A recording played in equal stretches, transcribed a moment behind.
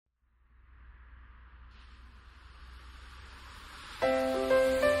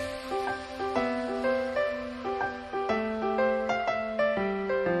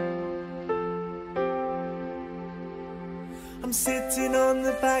I'm sitting on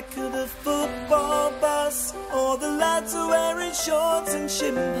the back of the football bus. All the lads are wearing shorts and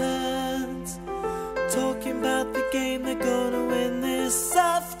shin pads, talking about the game they're gonna win this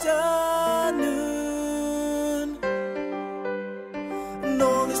afternoon. And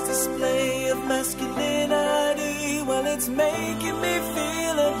all this display of masculinity, well, it's making me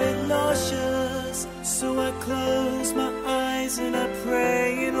feel a bit nauseous. So I close my eyes and I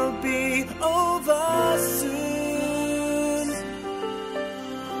pray it'll be over soon.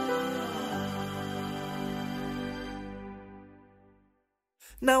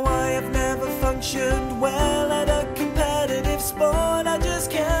 Now I have never functioned well at a competitive sport.